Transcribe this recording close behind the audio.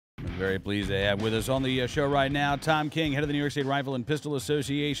Very pleased to have with us on the show right now Tom King, head of the New York State Rifle and Pistol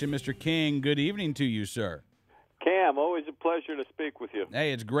Association. Mr. King, good evening to you, sir. Cam, always a pleasure to speak with you.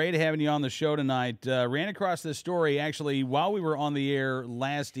 Hey, it's great having you on the show tonight. Ran across this story, actually, while we were on the air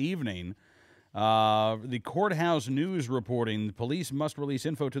last evening. The Courthouse News reporting, the police must release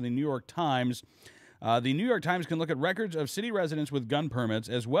info to the New York Times. The New York Times can look at records of city residents with gun permits,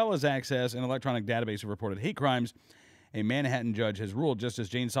 as well as access an electronic database of reported hate crimes. A Manhattan judge has ruled. Justice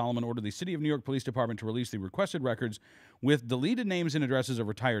Jane Solomon ordered the City of New York Police Department to release the requested records with deleted names and addresses of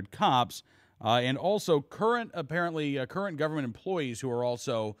retired cops and also current government employees who are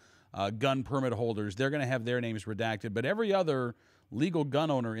also gun permit holders. They're going to have their names redacted. But every other legal gun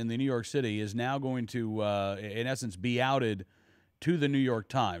owner in the New York City is now going to, in essence, be outed to the New York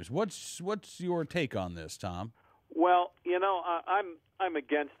Times. What's your take on this, Tom? Well, I'm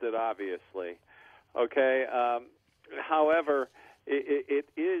against it, obviously. Okay. However, it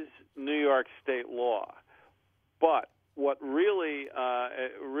is New York state law. But what really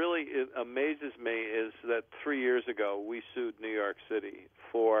amazes me is that 3 years ago we sued New York City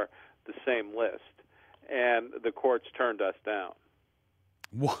for the same list, and the courts turned us down.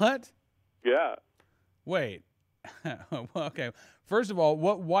 What? Yeah. Wait. Okay. First of all,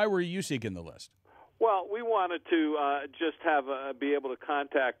 why were you seeking the list? Well, we wanted to just be able to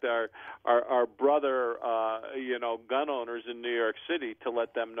contact our brother, gun owners in New York City to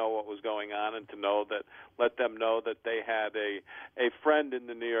let them know what was going on and let them know that they had a friend in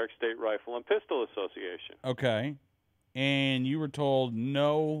the New York State Rifle and Pistol Association. Okay. And you were told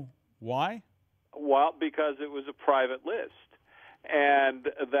no. Why? Well, because it was a private list. And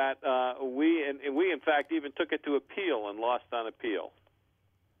that we in fact even took it to appeal and lost on appeal.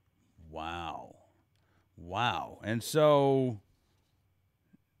 Wow. And so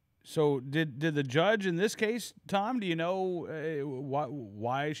did the judge in this case, Tom, do you know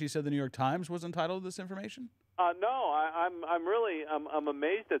why she said the New York Times was entitled to this information? No, I'm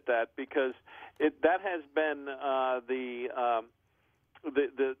amazed at that because that has been the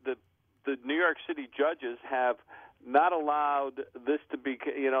New York City judges have not allowed this to be,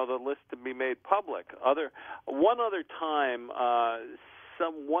 the list to be made public. One other time,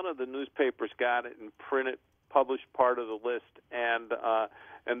 one of the newspapers got it and published part of the list, and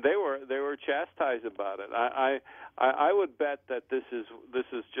they were chastised about it. I would bet that this is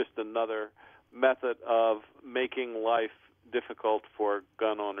just another method of making life difficult for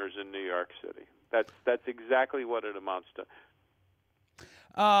gun owners in New York City. That's exactly what it amounts to.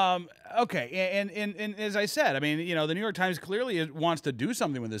 Okay, and as I said, I mean, the New York Times clearly wants to do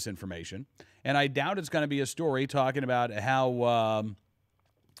something with this information, and I doubt it's going to be a story talking about how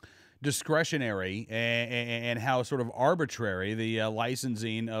discretionary and how sort of arbitrary the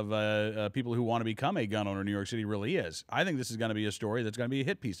licensing of people who want to become a gun owner in New York City really is. I think this is going to be a story that's going to be a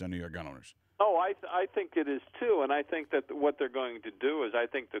hit piece on New York gun owners. Oh, I think it is too, and I think that what they're going to do is I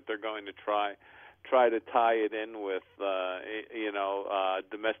think that they're going to try to tie it in with,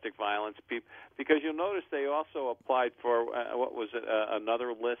 domestic violence people, because you'll notice they also applied for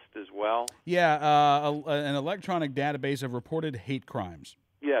another list as well. Yeah, an electronic database of reported hate crimes.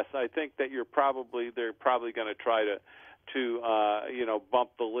 Yes, I think that they're probably going to try to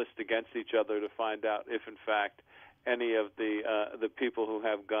bump the list against each other to find out if in fact any of the people who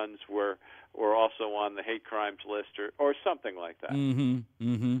have guns were also on the hate crimes list or something like that. Mm-hmm.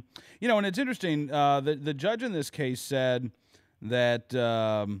 Mm-hmm. And it's interesting. The judge in this case said that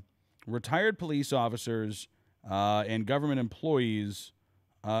retired police officers and government employees,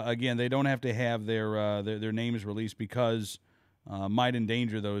 again, they don't have to have their names released because might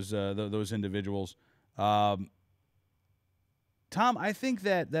endanger those individuals. Tom, I think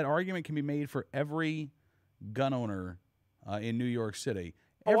that argument can be made for every gun owner in New York City.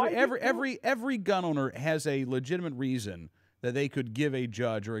 Every gun owner has a legitimate reason that they could give a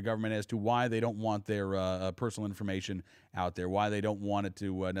judge or a government as to why they don't want their personal information out there, why they don't want it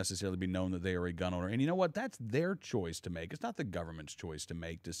to necessarily be known that they are a gun owner. And you know what? That's their choice to make. It's not the government's choice to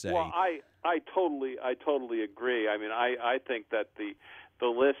make, to say. Well, I totally agree. I mean, I think that the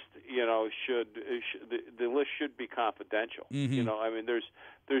list, the list should be confidential. Mm-hmm. I mean,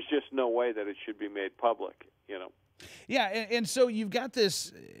 there's just no way that it should be made public. Yeah, and so you've got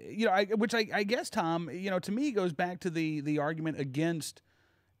this, which I guess, Tom, to me goes back to the argument against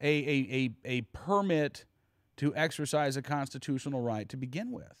a permit to exercise a constitutional right to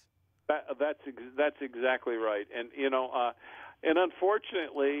begin with. That's exactly right, and and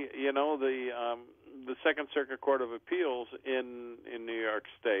unfortunately, the Second Circuit Court of Appeals in New York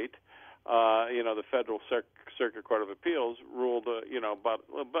State the Federal Circuit Court of Appeals ruled,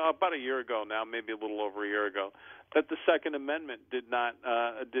 about a year ago now, maybe a little over a year ago, that the Second Amendment did not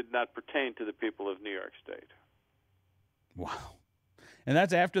pertain to the people of New York State. Wow. And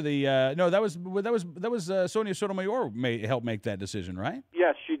that's after the no, that was Sonia Sotomayor helped make that decision, right?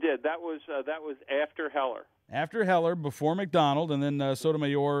 Yes, she did. That was after Heller. After Heller, before McDonald, and then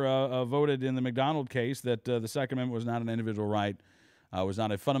Sotomayor voted in the McDonald case that the Second Amendment was not an individual right, was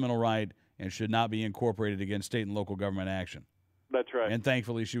not a fundamental right, and should not be incorporated against state and local government action. That's right. And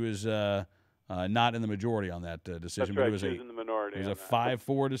thankfully, she was not in the majority on that decision. That's right. But it was she was in the minority. It was a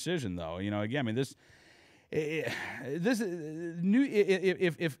 5-4 decision, though. Again, I mean, if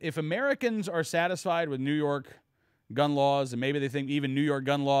Americans are satisfied with New York gun laws, and maybe they think even New York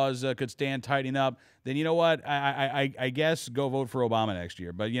gun laws could stand tightening up, then you know what? I guess go vote for Obama next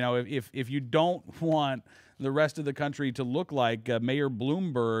year. But if you don't want the rest of the country to look like Mayor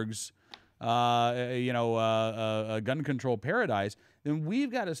Bloomberg's gun control paradise, then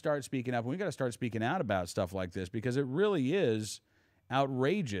we've got to start speaking up. And we've got to start speaking out about stuff like this, because it really is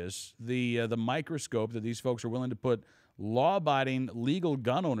outrageous, the microscope that these folks are willing to put law-abiding legal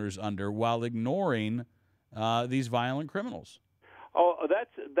gun owners under while ignoring these violent criminals. Oh,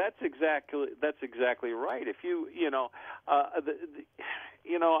 that's exactly right. If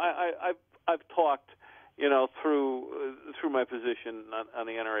I've talked, through my position on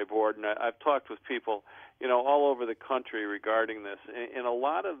the NRA board, and I've talked with people, all over the country regarding this, and a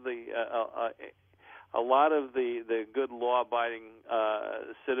lot of the good law-abiding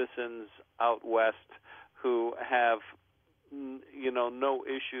citizens out west who have no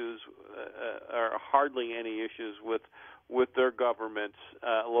issues or hardly any issues with their governments,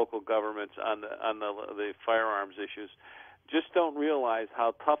 local governments on the firearms issues, just don't realize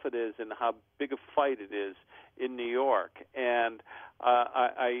how tough it is and how big a fight it is in New York. And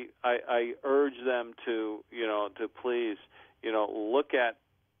I urge them to please look at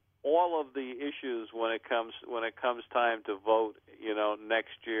all of the issues when it comes time to vote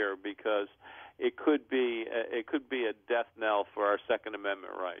next year, because it could be a death knell for our Second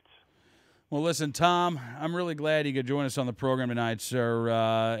Amendment rights. Well, listen, Tom, I'm really glad you could join us on the program tonight, sir.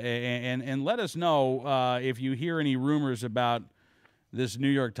 And let us know if you hear any rumors about this New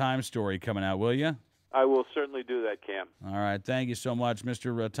York Times story coming out, will you? I will certainly do that, Cam. All right. Thank you so much.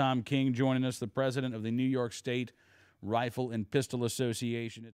 Mr. Tom King joining us, the president of the New York State Rifle and Pistol Association.